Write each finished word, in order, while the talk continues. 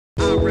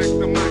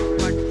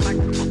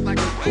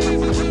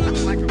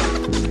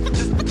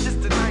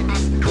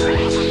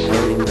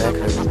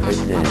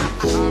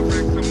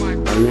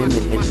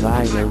Limited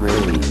vinyl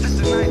release.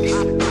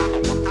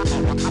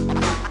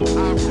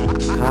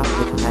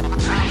 Halfcut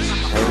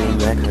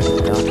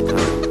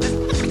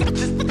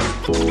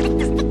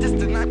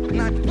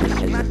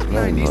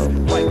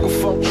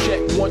Microphone check,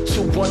 1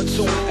 2 1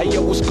 2. Hey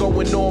yo, what's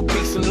going on?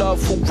 Peace and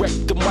love. Who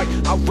wrecked the mic?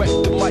 I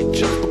wrecked the mic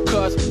just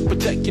because.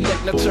 Protect your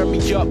neck, now turn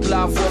me up.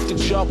 Live off the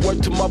jump.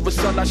 Word to mother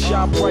son, I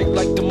shine bright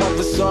like the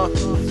mother son.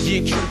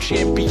 Yeah, true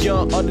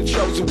champion, I'm the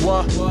chosen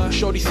one.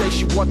 Shorty say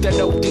she want that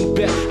old thing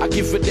back. I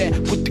give her that.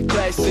 Put the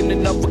glass in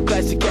another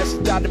classic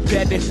acid out and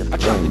padding. I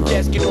dropped the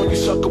gasket on you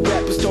sucker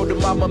rappers. Told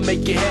them I'ma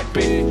make it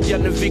happen.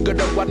 Young and vigor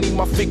though, I need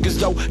my fingers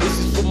though. This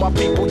is for my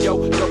people,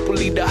 yo. Don't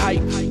believe the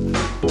hype.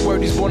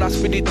 Word is born, I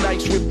spit it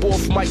nice. Rip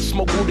off mic,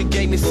 smoke who to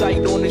gain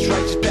insight on this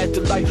righteous path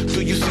to life.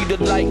 Do you see the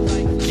light?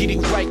 Get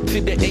it right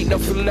till there ain't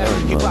nothing left.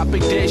 Hip hop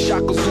ain't dead,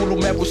 Shaka Zulu,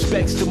 man,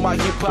 respects to my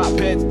hip hop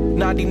heads.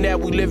 90 now,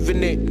 we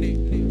living it.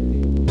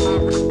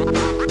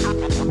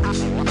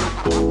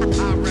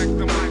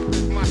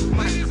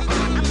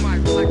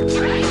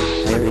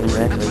 Hearing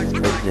Records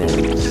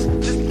presents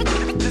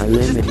a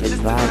limited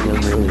vinyl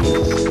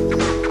release.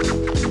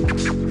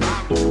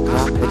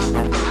 Halfcut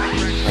at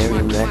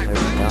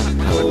HearingRecords.com.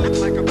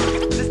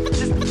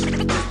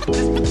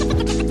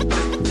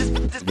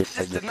 This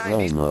is the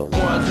promo.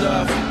 One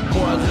love,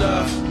 one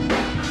love,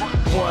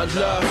 one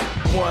love,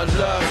 one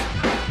love,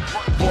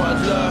 one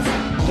love,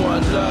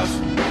 one love,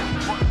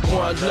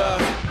 one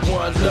love,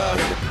 one love.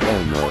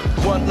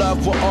 One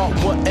love, one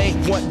art, one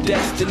ain't, one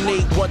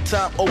destiny. One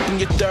time, open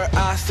your third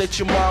eye, set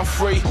your mind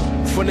free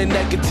from the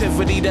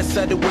negativity that's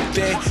settled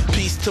within.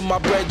 Peace to my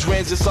brethren,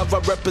 it's love I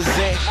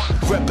represent.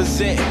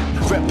 Represent,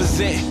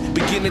 represent.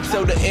 Beginning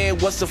till the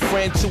end, what's a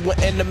friend to an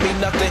enemy?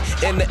 Nothing.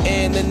 In the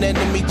end, an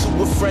enemy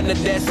to a friend, and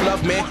that's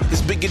love, man.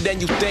 It's bigger than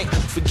you think.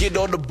 Forget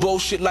all the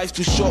bullshit, life's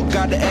too short.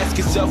 Gotta ask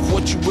yourself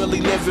what you really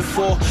living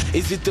for.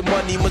 Is it the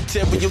money,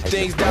 material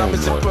things,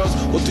 diamonds and pearls?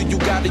 Or do you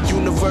got a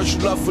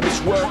universal love for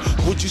this world?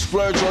 Would you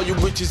splurge all your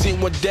riches in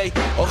one day?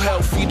 Or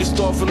help feed a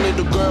starving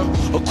little girl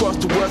across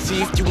the world?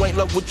 See if you ain't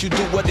love what you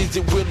do, what is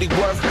it really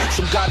worth?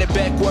 Some got it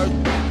backward.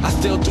 I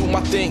still do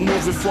my thing,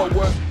 moving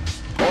forward.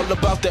 All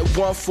about that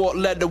 1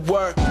 4-letter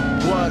word.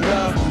 One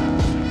love.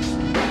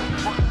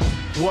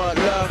 One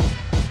love.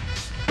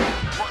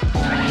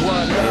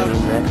 One love.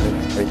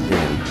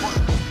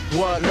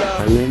 One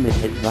love. A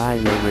limited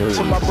vinyl release.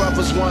 To my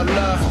brothers, one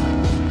love.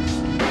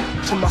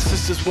 To my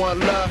sisters, one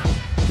love.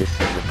 This is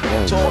the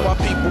promo. To all my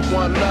people,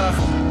 one love.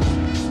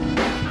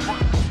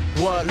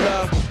 One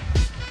love.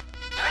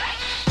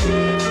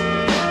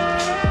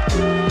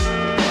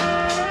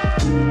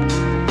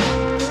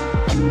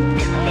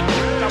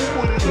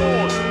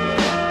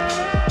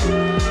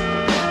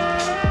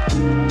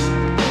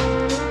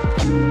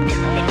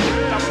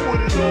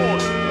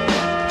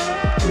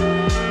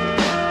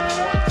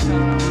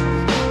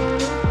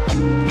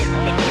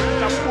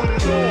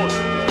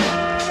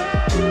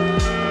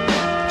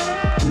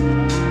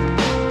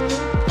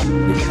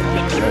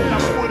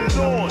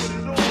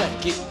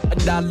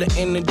 Dollar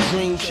in a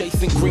dream,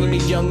 chasing green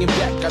and young and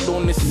back out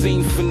on the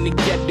scene, finna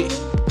get it.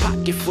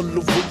 Pocket full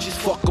of riches,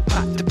 fuck a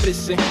pot to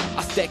piss in.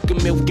 I stack a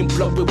milk and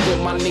blow it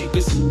with my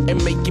niggas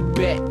and make it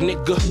back,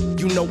 nigga.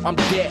 You know I'm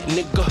dead,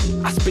 nigga.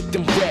 I spit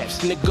them raps,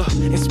 nigga,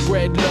 and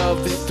spread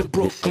love. It's the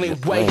Brooklyn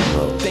way.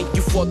 Thank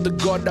you for the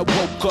God I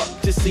woke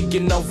up to see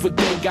another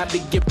day. Gotta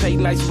get paid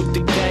nice with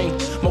the game.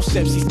 Most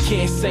MCs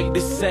can't say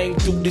the same.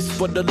 Do this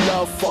for the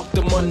love, fuck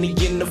the money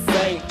and the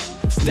fame.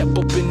 Step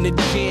up in the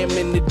gym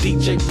and the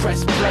DJ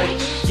press play.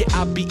 Yeah,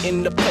 I be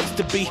in the place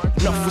to be.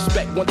 Enough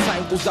respect one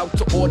time goes out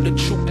to all the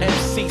true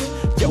MCs.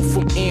 Yo,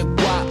 from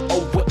NYO,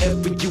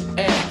 wherever you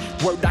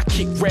at. Word, I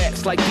kick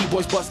raps like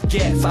D-boys bust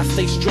gas. I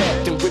stay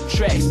strapped and rip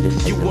tracks.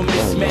 You a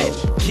mismatch.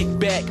 Kick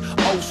back,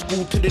 old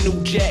school to the new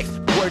jacks.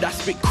 Word, I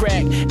spit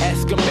crack.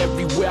 Ask them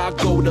everywhere I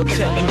go, they'll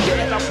tell you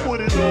that. I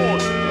put it on.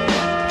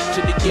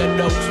 To the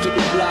ghettos, to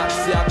the blocks.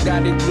 See, I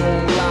got it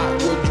on lock.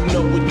 Well, you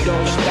know it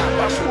don't stop.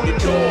 I put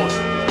it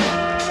on.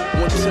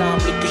 One time,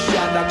 lick a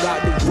shot, I got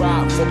the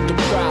rock. Fuck the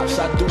props,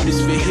 I do this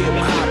for hip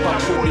hop, I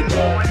put it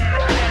on.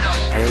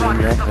 Hearing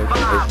Records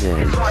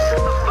presents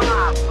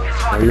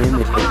a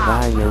limited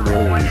vinyl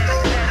release.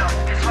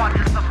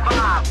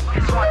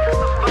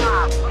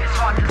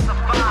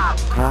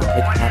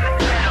 Halfcut at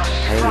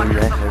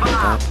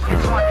HearingRecords.com.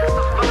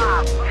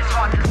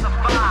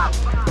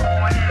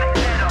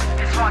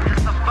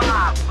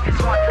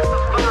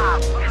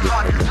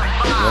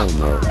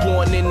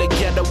 Born in the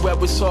ghetto where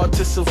it's hard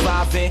to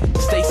survive in.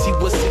 Stacy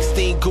was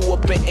 16, grew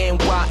up in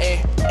NYN.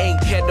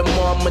 Ain't had a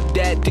mom or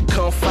dad to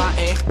come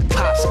fighting.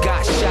 Pops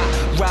got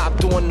shot,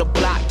 robbed on the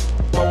block,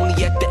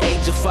 only at the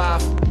age of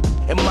 5.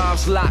 And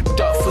mom's locked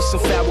up for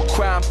some foul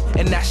crime,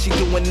 and now she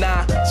doing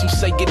 9. Some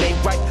say it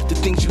ain't right, the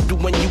things you do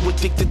when you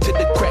addicted to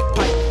the crack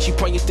pipe. She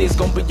praying things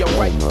gon' be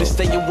alright. Been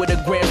staying with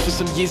her grand for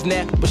some years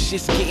now, but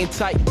shit's getting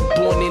tight.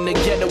 Born in the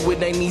ghetto,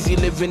 it ain't easy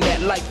living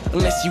that life,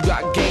 unless you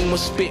got game or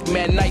spit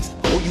mad nice.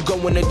 Or you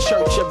going to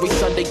church every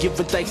Sunday,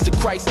 giving thanks to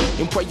Christ,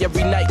 and pray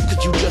every night,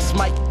 cause you just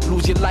might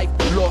lose your life,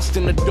 lost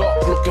in the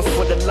dark, looking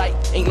for the light.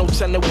 Ain't no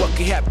telling what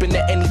could happen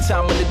at any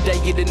time of the day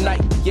or the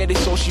night. Yeah,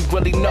 that's all she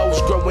really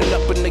knows, growing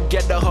up in the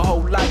ghetto her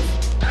whole life.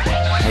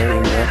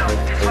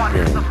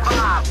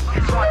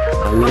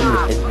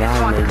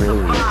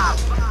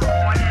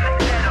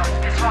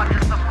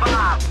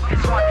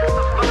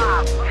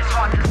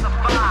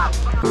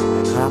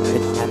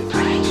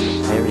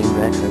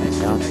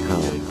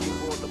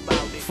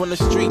 From the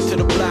street to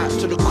the block,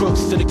 to the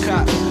crooks, to the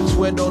cops,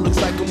 swear it all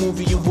looks like a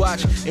movie you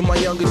watch. In my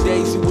younger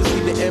days, it was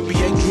either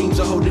NBA dreams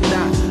or holding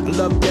out. I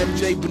loved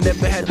MJ, but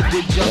never had a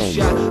good jump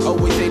shot.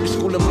 Always hated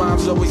school and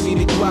moms always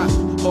needed guap.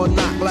 Hard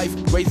knock life,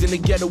 raised in the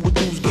ghetto with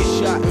dudes get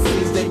shot and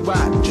fiends they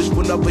ride. Just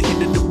went over here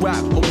to the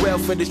rock. On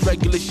welfare, this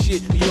regular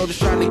shit. You know, just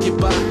trying to get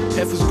by.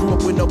 Heifers grew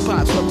up with no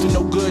pops, up to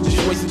no good,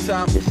 just wasting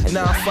time.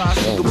 Now I'm 5,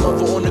 single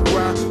mother on the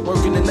grind,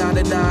 working a 9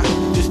 to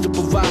 9, just to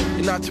provide.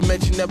 And not to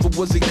mention, never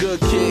was a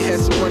good kid. Had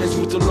some runners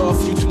with the law a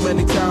few too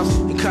many times.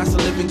 And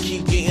constant living,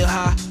 keep getting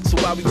high. So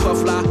while we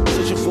puff lie,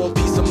 searching for a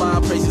peace of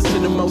mind. Praises to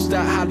the most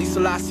out, Haile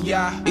Selassie.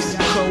 It's a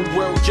cold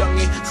world,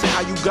 youngin'. Say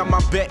how you got my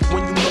back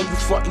when you know you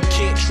frontin',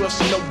 can't trust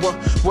no one.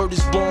 Word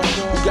is born,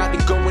 we got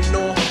it going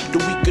on. The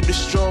weak of the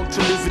strong, to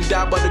live and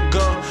die by the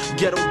gun.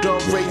 Ghetto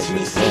done raised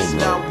me since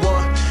 9-1.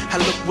 I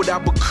look what I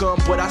become,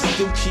 but I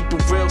still keep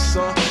it real,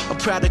 son. A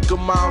product of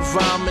my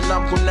environment,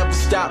 I'm gonna never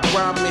stop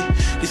rhyming.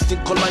 This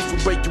thing called life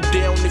will break you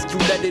down. If you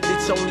let it,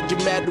 it's only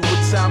a matter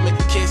of timing.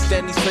 Can't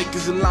stand these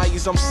fakers and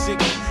liars, I'm sick.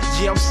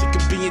 Yeah, I'm sick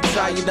of being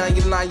tired. I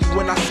ain't lying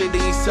when I say they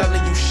ain't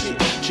selling you shit.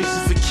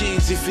 Chasing for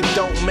kids, if it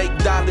don't make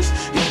dollars,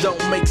 it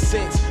don't make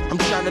sense. I'm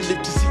trying to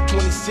live to see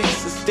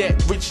 26 and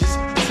stack riches,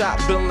 top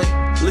billing.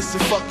 Listen,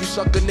 fuck you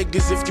sucker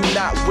niggas if you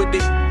not with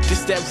it.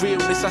 This that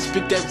realness, I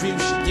spit that real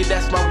shit. Yeah,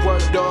 that's my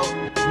word, dog.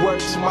 Word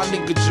to my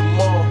nigga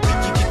Jamal. We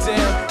can get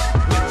down,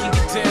 we can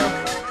get down,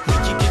 we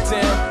can get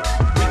down,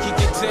 we can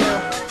get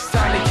down. It's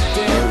time to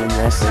get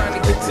down, it's time to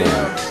get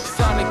down, it's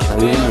time to get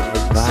down,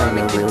 it's time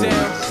to get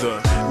down. The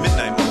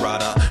Midnight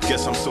Marauder,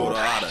 guess I'm sorta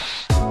outta.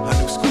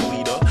 A new school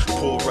leader,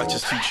 poor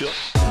righteous teacher.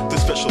 The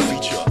special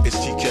feature is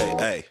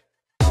TK.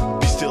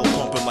 Be still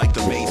pumping like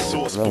the main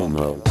source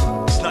pumping.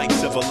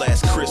 Snipes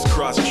everlast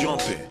crisscross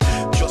jumping.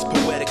 Just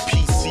poetic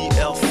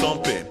PCL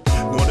thumping.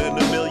 1 in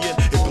a million,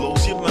 it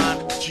blows your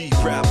mind.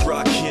 G-Rap,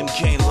 rockin',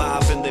 Kane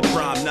live in their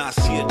prime.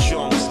 Nasir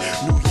Jones,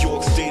 New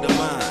York state of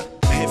mind.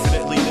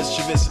 Infinitely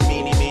mischievous,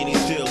 meanie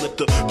still. If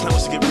the plan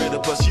was to get rid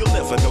of us, you'll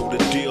never know the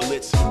deal.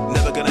 It's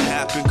never gonna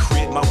happen.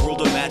 Create my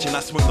world, imagine I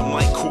swing the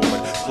mic cord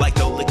like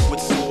the liquid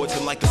swords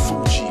and like the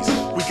Fugees.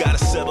 We gotta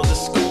settle the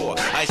score.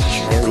 Ice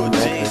Cube, good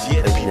days,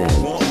 yeah, the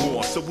people want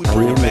more. So we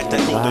bring back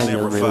that golden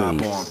era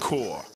vibe encore.